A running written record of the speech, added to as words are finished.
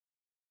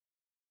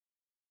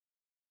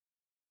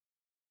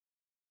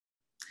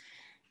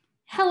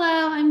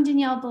Hello, I'm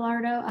Danielle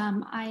Belardo.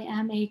 I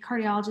am a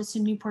cardiologist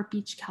in Newport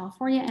Beach,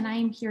 California, and I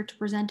am here to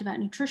present about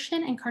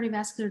nutrition and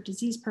cardiovascular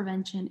disease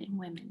prevention in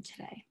women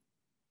today.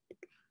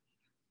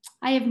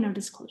 I have no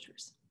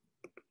disclosures.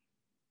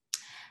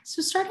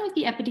 So starting with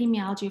the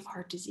epidemiology of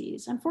heart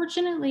disease.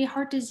 Unfortunately,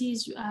 heart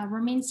disease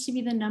remains to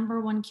be the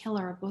 #1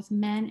 killer of both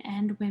men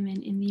and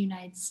women in the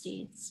United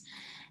States.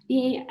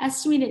 The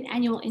estimated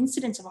annual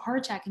incidence of a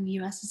heart attack in the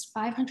US is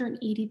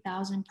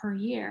 580,000 per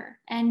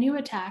year, and new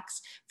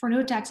attacks,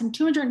 and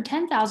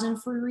 210,000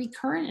 for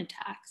recurrent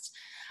attacks.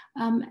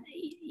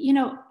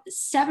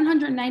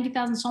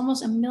 790,000, so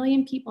almost 1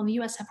 million people in the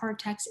US have heart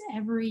attacks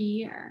every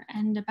year,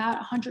 and about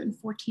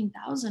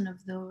 114,000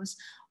 of those,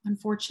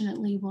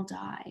 unfortunately, will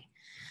die.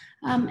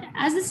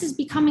 As this is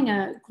becoming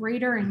a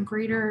greater and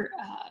greater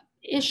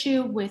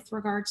issue with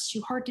regards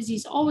to heart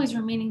disease always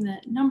remaining the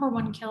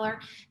 #1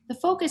 killer, the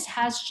focus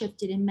has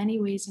shifted in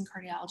many ways in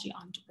cardiology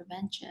onto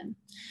prevention.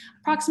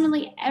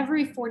 Approximately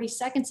every 40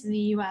 seconds in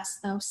the US,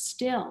 though,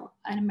 still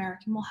an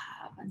American will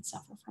have and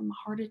suffer from a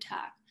heart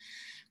attack.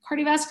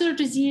 Cardiovascular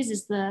disease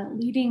is the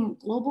leading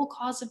global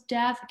cause of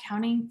death,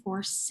 accounting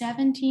for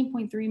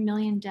 17.3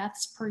 million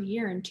deaths per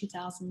year in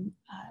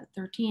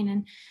 2013.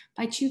 And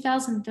by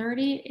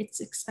 2030, it's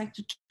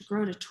expected to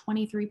grow to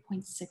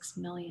 23.6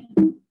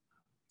 million.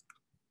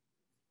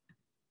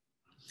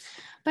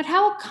 But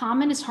how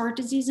common is heart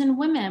disease in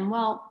women?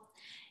 Well,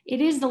 it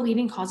is the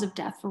leading cause of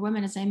death for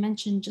women, as I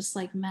mentioned, just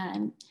like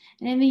men.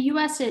 And in the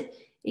US, it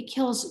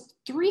kills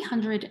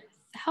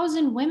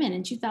 300,000 women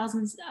in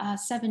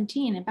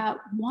 2017. About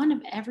 1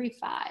 of every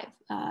 5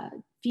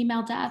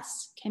 female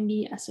deaths can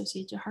be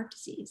associated to heart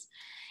disease.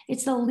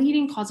 It's the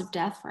leading cause of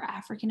death for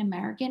African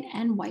American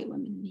and white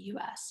women in the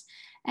US.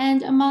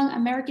 And among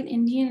American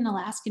Indian and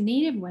Alaska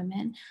Native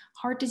women,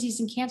 heart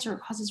disease and cancer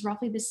causes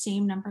roughly the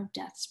same number of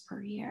deaths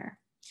per year.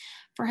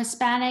 For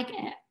Hispanic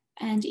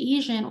and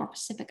Asian or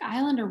Pacific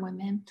Islander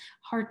women,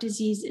 heart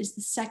disease is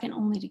the second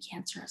only to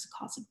cancer as a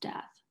cause of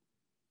death.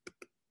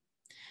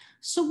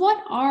 So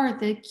what are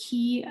the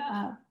key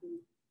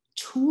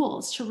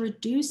tools to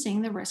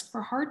reducing the risk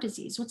for heart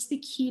disease? What's the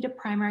key to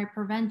primary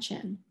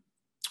prevention?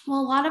 Well,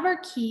 a lot of our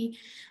key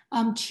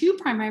to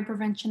primary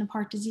prevention of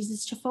heart disease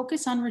is to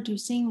focus on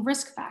reducing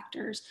risk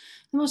factors.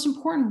 The most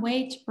important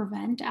way to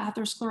prevent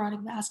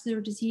atherosclerotic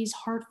vascular disease,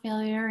 heart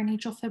failure, and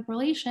atrial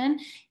fibrillation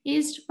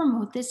is to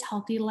promote this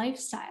healthy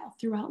lifestyle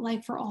throughout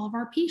life for all of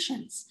our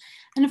patients.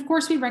 And of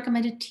course, we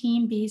recommend a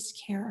team-based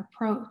care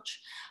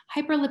approach.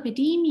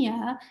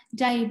 Hyperlipidemia,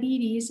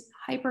 diabetes,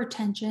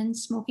 hypertension,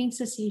 smoking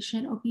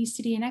cessation,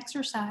 obesity, and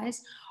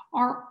exercise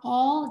are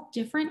all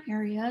different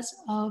areas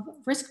of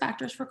risk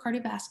factors for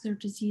cardiovascular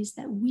disease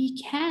that we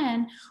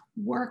can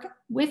work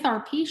with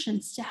our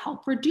patients to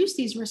help reduce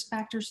these risk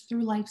factors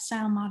through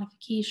lifestyle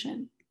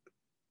modification.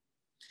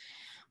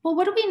 Well,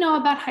 what do we know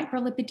about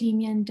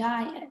hyperlipidemia and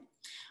diet?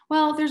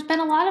 Well, there's been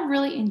a lot of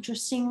really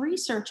interesting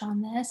research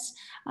on this.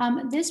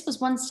 This was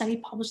one study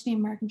published in the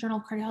American Journal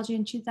of Cardiology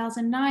in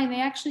 2009.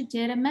 They actually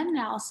did a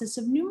meta-analysis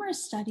of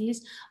numerous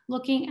studies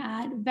looking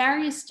at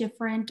various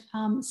different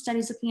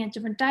studies, looking at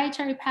different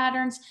dietary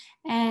patterns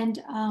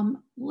and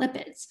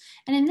lipids.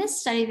 And in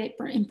this study,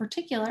 in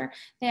particular,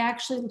 they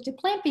actually looked at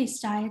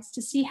plant-based diets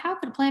to see how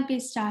could a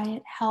plant-based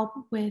diet help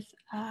with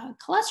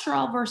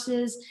cholesterol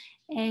versus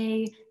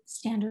a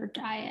standard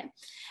diet.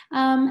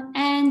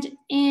 And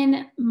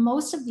in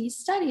most of these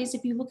studies,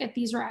 if you look at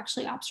these are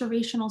actually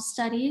observational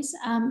studies,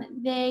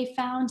 they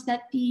found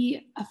that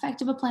the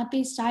effect of a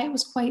plant-based diet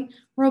was quite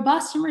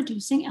robust in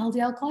reducing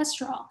LDL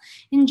cholesterol.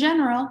 In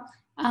general,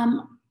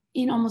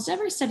 in almost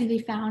every study they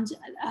found,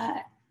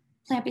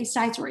 plant-based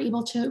diets were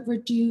able to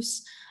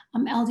reduce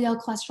LDL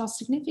cholesterol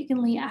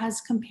significantly as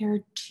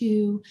compared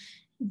to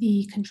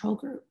the control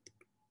group.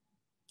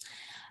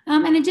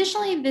 And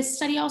additionally, this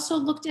study also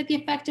looked at the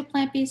effect of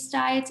plant-based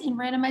diets in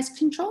randomized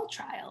controlled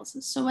trials.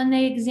 So when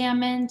they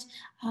examined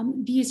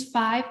these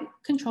 5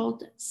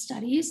 controlled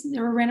studies,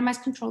 there were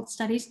randomized controlled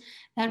studies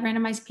that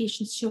randomized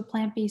patients to a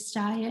plant-based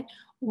diet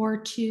or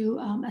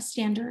to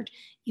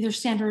either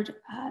standard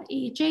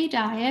AHA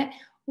diet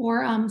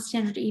or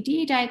standard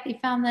ADA diet. They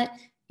found that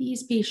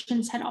these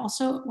patients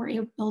were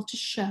able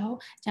to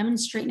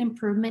demonstrate an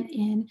improvement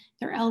in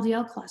their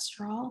LDL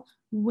cholesterol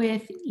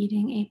with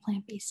eating a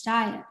plant-based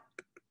diet.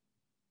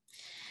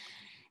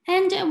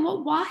 And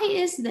why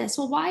is this?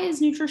 Well, why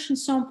is nutrition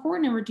so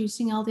important in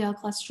reducing LDL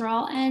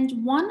cholesterol?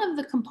 And one of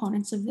the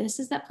components of this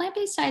is that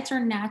plant-based diets are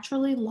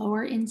naturally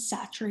lower in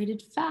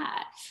saturated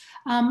fat.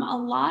 A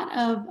lot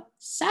of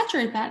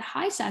saturated fat,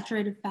 high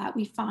saturated fat,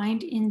 we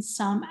find in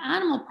some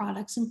animal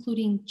products,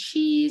 including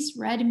cheese,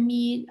 red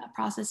meat,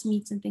 processed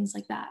meats, and things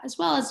like that, as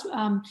well as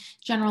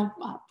general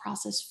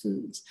processed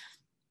foods.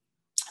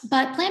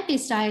 But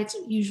plant-based diets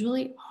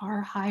usually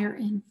are higher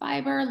in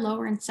fiber,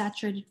 lower in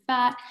saturated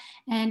fat,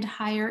 and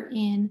higher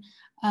in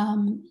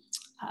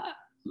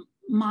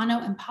mono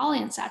and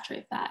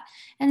polyunsaturated fat.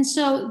 And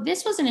so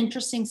this was an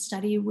interesting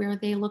study where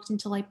they looked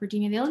into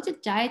lipidemia. They looked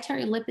at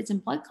dietary lipids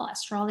and blood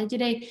cholesterol. They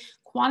did a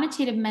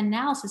quantitative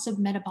meta-analysis of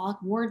metabolic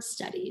ward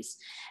studies.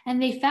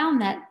 And they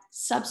found that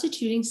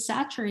substituting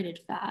saturated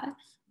fat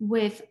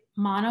with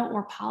mono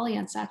or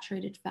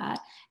polyunsaturated fat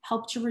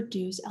helped to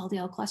reduce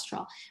LDL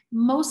cholesterol.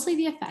 Mostly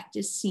the effect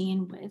is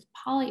seen with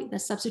the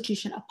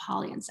substitution of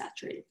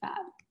polyunsaturated fat.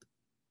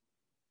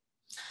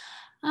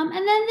 And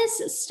then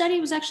this study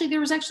was actually, there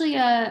was actually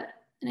an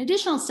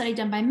additional study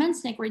done by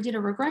Mensnick where he did a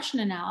regression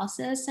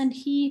analysis, and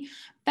he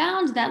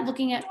found that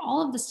looking at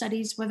all of the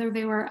studies, whether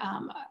they were,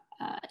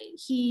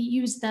 he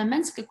used the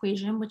Mensnick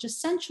equation, which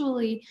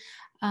essentially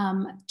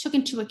took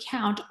into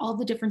account all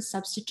the different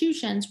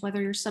substitutions,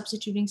 whether you're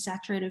substituting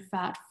saturated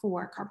fat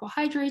for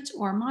carbohydrates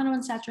or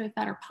monounsaturated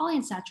fat or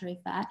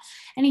polyunsaturated fat.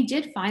 And he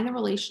did find the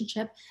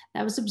relationship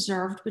that was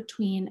observed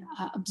between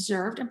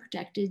observed and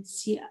predicted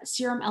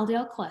serum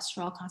LDL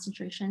cholesterol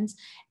concentrations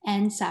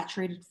and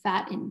saturated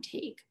fat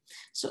intake.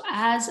 So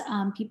as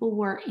people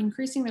were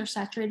increasing their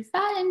saturated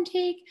fat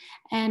intake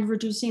and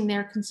reducing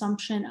their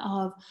consumption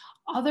of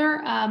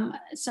other,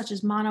 such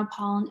as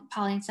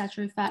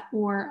polyunsaturated fat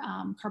or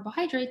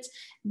carbohydrates,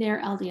 their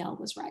LDL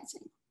was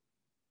rising.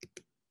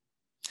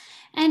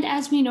 And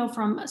as we know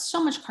from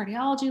so much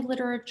cardiology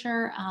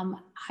literature,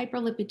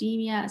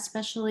 hyperlipidemia,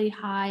 especially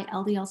high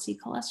LDL-C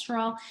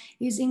cholesterol,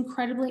 is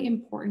incredibly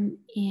important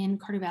in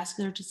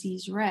cardiovascular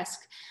disease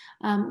risk.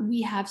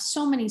 We have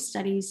so many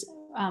studies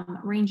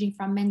ranging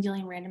from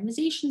Mendelian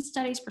randomization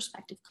studies,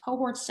 prospective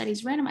cohort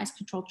studies, randomized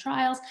controlled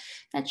trials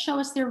that show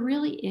us there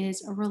really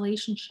is a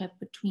relationship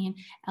between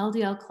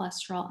LDL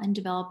cholesterol and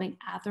developing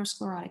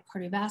atherosclerotic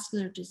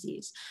cardiovascular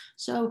disease.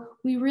 So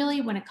we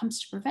really, when it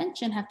comes to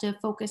prevention, have to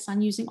focus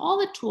on using all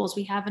the tools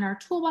we have in our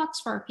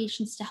toolbox for our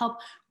patients to help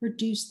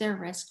reduce their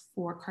risk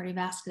for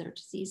cardiovascular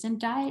disease,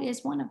 and diet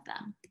is one of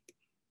them.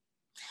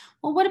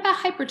 Well, what about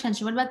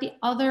hypertension? What about the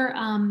other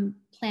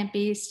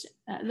plant-based,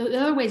 the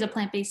other ways a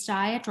plant-based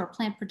diet or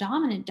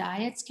plant-predominant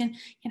diets can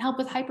help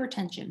with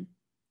hypertension?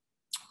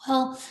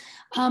 Well,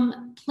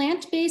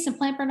 plant-based and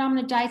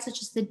plant-predominant diets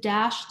such as the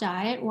DASH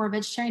diet or a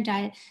vegetarian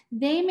diet,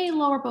 they may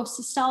lower both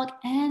systolic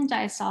and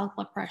diastolic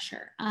blood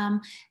pressure.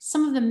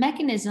 Some of the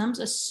mechanisms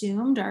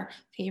assumed are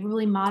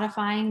favorably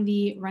modifying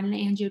the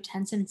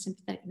renin-angiotensin and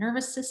sympathetic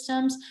nervous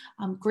systems,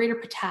 greater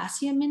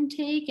potassium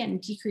intake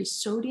and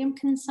decreased sodium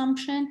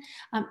consumption,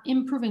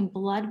 improving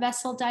blood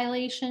vessel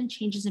dilation,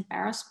 changes in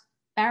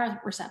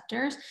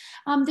baroreceptors.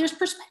 There's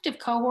prospective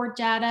cohort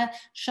data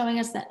showing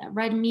us that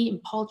red meat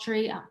and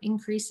poultry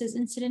increases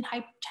incident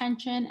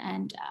hypertension,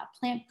 and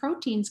plant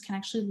proteins can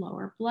actually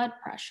lower blood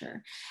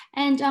pressure.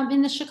 And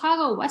in the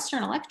Chicago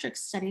Western Electric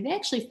study, they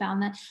actually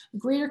found that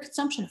greater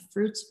consumption of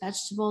fruits,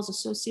 vegetables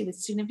associated with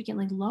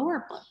significantly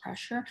lower blood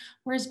pressure,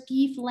 whereas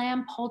beef,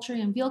 lamb, poultry,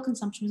 and veal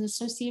consumption was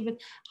associated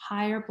with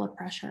higher blood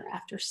pressure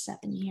after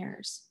 7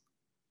 years.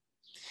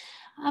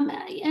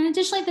 And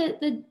additionally,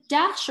 the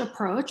DASH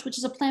approach, which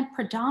is a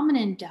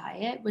plant-predominant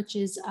diet, which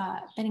has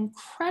been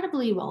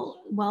incredibly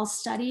well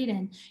studied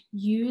and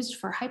used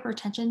for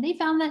hypertension, they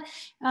found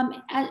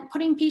that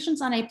putting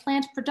patients on a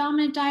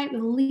plant-predominant diet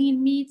with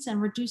lean meats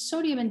and reduced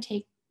sodium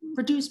intake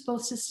reduced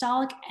both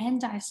systolic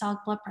and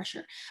diastolic blood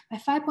pressure by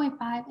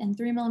 5.5 and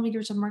 3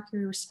 millimeters of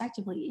mercury,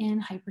 respectively, in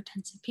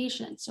hypertensive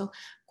patients. So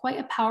quite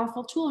a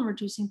powerful tool in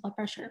reducing blood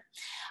pressure.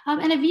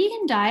 And a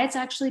vegan diet's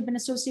actually been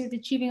associated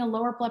with achieving a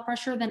lower blood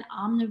pressure than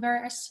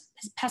omnivorous,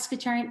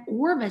 pescatarian,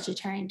 or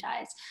vegetarian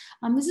diets.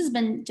 This has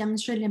been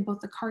demonstrated in both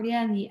the CARDIA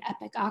and the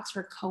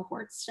EPIC-Oxford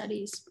cohort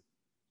studies.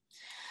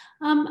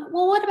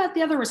 Well, what about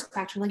the other risk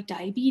factor like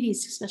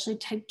diabetes, especially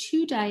type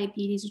 2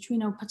 diabetes, which we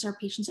know puts our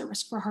patients at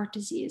risk for heart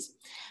disease?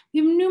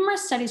 We have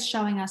numerous studies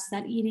showing us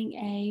that eating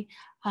a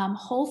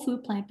whole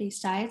food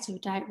plant-based diet, so a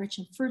diet rich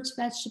in fruits,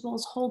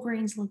 vegetables, whole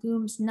grains,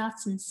 legumes,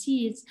 nuts, and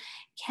seeds,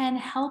 can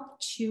help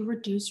to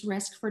reduce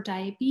risk for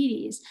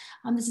diabetes.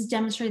 This is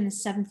demonstrated in the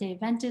Seventh-day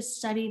Adventist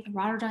study, the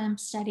Rotterdam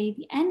study,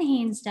 the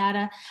NHANES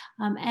data,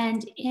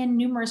 and in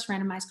numerous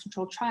randomized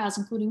controlled trials,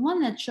 including one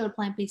that showed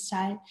plant-based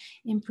diet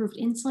improved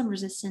insulin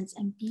resistance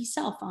and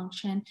B-cell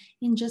function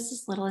in just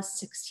as little as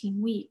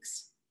 16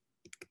 weeks.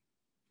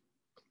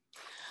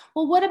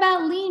 Well, what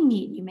about lean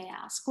meat, you may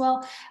ask?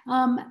 Well,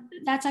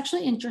 that's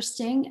actually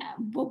interesting.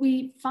 What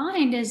we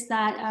find is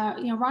that,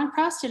 Ron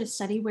Krauss did a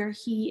study where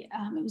it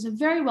was a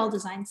very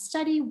well-designed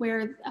study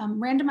where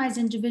randomized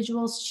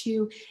individuals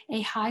to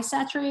a high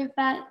saturated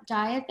fat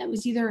diet that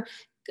was either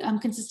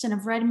consistent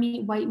of red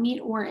meat, white meat,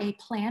 or a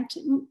plant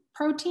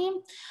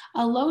protein,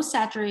 a low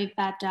saturated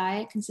fat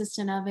diet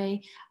consistent of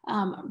a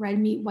red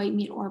meat, white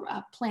meat, or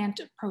a plant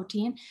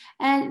protein.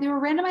 And they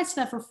were randomized to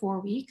that for 4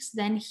 weeks.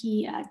 Then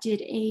he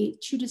did a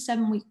 2 to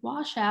 7 week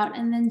washout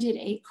and then did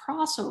a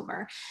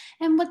crossover.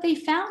 And what they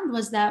found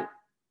was that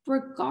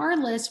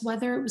regardless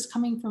whether it was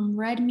coming from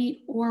red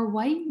meat or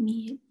white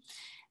meat,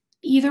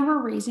 either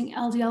were raising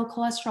LDL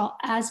cholesterol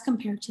as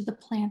compared to the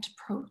plant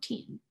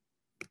protein.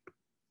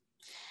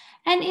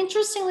 And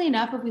interestingly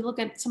enough, if we look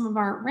at some of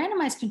our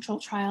randomized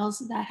controlled trials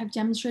that have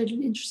demonstrated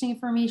interesting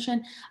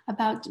information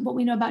about what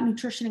we know about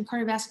nutrition and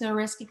cardiovascular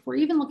risk, if we're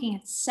even looking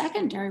at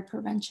secondary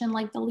prevention,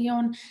 like the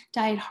Lyon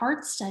Diet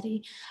Heart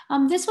Study,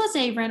 this was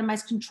a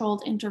randomized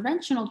controlled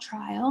interventional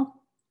trial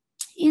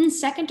in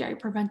secondary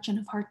prevention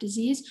of heart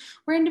disease,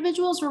 where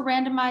individuals were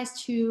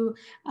randomized to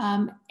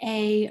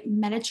a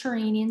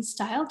Mediterranean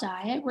style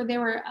diet, where they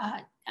were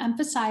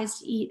emphasized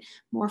to eat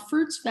more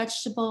fruits,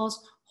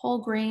 vegetables, whole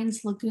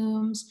grains,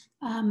 legumes,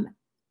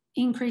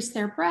 increase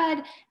their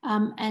bread,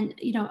 and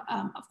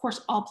of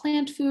course, all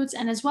plant foods,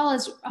 and as well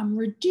as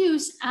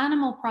reduce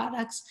animal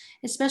products,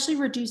 especially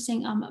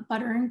reducing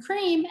butter and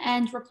cream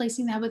and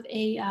replacing that with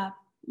a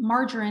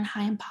margarine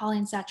high in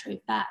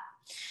polyunsaturated fat.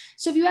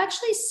 So if you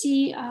actually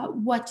see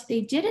what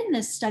they did in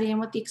this study and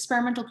what the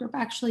experimental group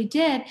actually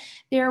did,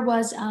 there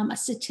was a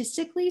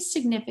statistically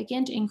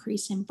significant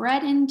increase in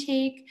bread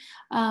intake.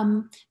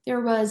 It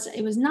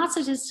was not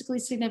statistically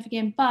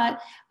significant, but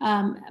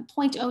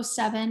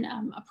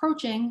 0.07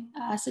 approaching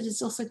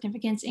statistical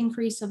significance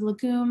increase of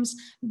legumes,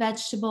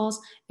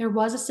 vegetables. There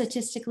was a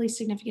statistically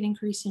significant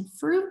increase in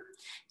fruit.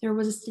 There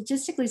was a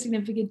statistically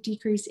significant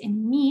decrease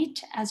in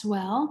meat as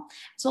well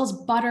as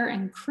butter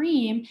and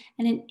cream,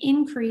 and an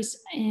increase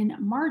in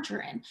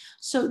margarine.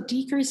 So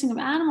decreasing of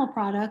animal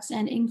products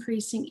and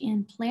increasing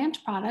in plant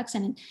products,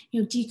 and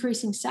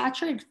decreasing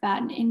saturated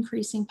fat and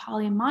increasing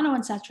poly and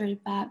monounsaturated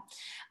fat.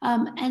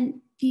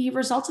 And the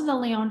results of the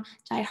Lyon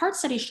Diet Heart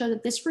Study show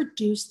that this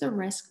reduced the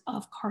risk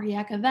of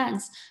cardiac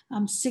events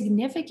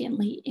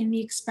significantly in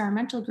the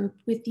experimental group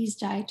with these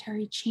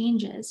dietary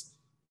changes.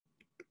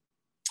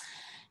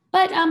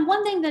 But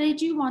one thing that I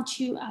do want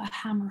to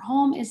hammer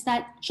home is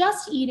that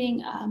just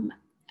eating,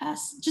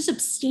 just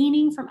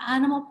abstaining from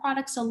animal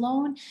products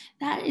alone,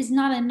 that is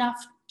not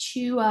enough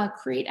to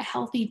create a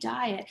healthy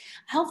diet.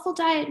 A healthful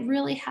diet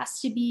really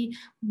has to be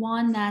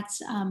one that's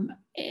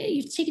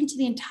you've taken to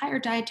the entire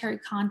dietary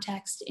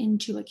context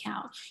into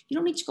account. You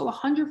don't need to go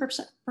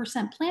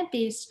 100%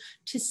 plant-based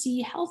to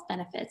see health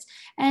benefits.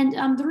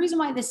 And the reason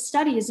why this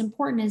study is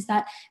important is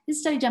that this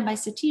study done by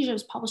Satija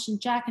was published in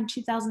JACC in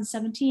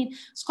 2017.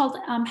 It's called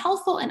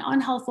Healthful and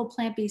Unhealthful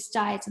Plant-Based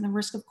Diets and the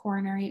Risk of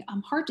Coronary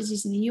Heart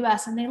Disease in the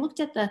US. And they looked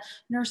at the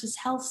Nurses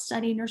Health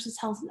Study, Nurses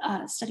Health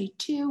Study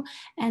 2,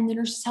 and the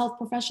Nurses Health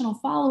Professional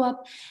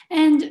Follow-Up.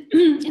 And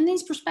in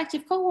these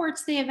prospective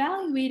cohorts, they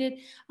evaluated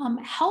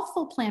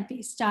healthful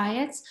plant-based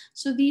diets.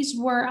 So these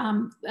were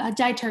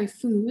dietary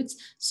foods.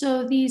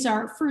 So these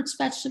are fruits,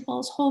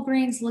 vegetables, whole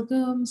grains,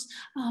 legumes,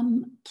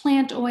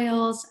 plant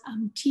oils,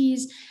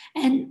 teas,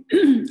 and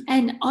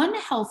and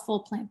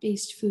unhealthful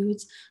plant-based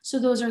foods. So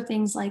those are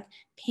things like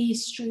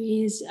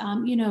pastries,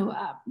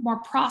 more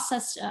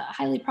processed,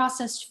 highly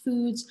processed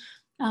foods,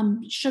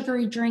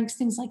 sugary drinks,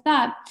 things like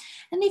that.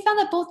 And they found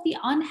that both the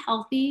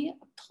unhealthy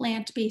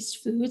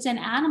plant-based foods and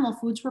animal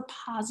foods were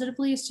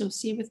positively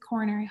associated with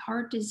coronary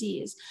heart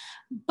disease.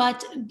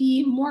 But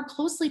the more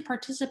closely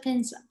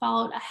participants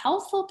followed a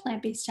healthful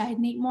plant-based diet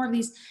and ate more of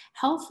these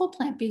healthful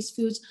plant-based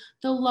foods,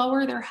 the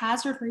lower their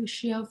hazard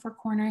ratio for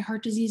coronary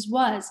heart disease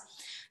was.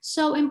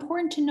 So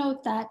important to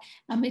note that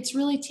it's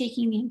really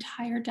taking the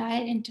entire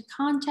diet into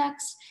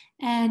context,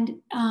 and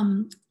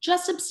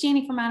just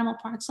abstaining from animal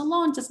products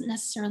alone doesn't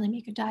necessarily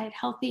make a diet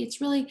healthy. It's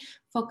really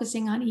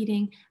focusing on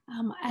eating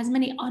as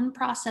many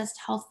unprocessed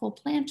healthful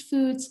plant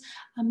foods,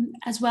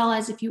 as well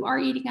as, if you are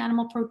eating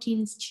animal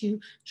proteins, to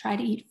try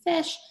to eat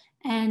fish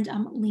and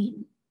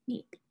lean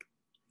meat.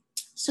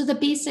 So the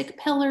basic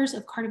pillars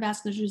of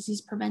cardiovascular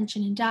disease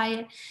prevention and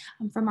diet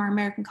from our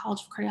American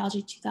College of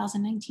Cardiology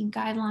 2019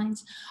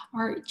 guidelines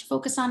are to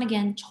focus on,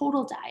 again,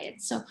 total diet.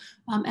 So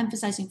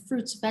emphasizing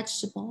fruits,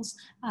 vegetables,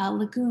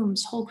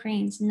 legumes, whole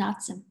grains,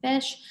 nuts, and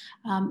fish.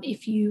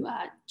 If you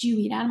do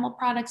eat animal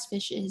products,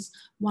 fish is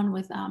one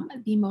with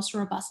the most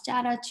robust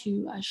data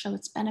to show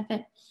its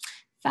benefit.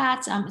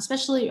 Fats,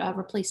 especially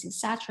replacing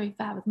saturated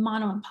fat with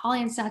mono and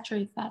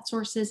polyunsaturated fat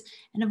sources,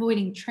 and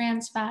avoiding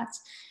trans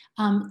fats.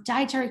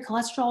 Dietary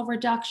cholesterol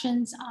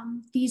reductions,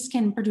 these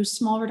can produce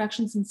small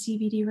reductions in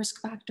CVD risk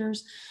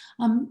factors.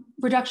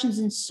 Reductions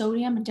in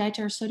sodium and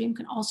dietary sodium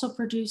can also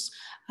produce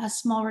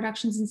small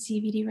reductions in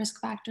CVD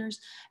risk factors.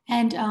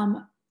 And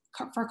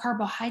for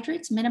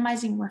carbohydrates,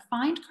 minimizing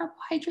refined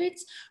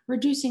carbohydrates,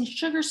 reducing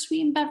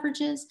sugar-sweetened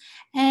beverages,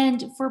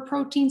 and for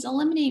proteins,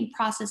 eliminating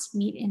processed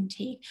meat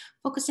intake,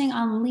 focusing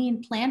on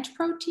lean plant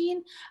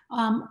protein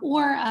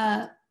or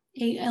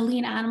a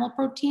lean animal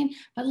protein,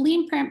 but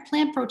lean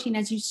plant protein,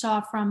 as you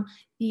saw from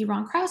the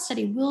Ron Krause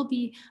study, will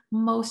be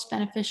most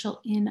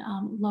beneficial in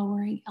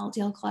lowering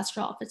LDL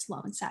cholesterol if it's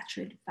low in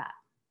saturated fat.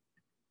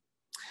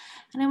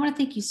 And I want to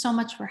thank you so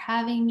much for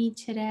having me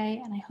today,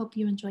 and I hope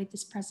you enjoyed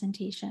this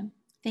presentation.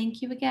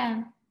 Thank you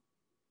again.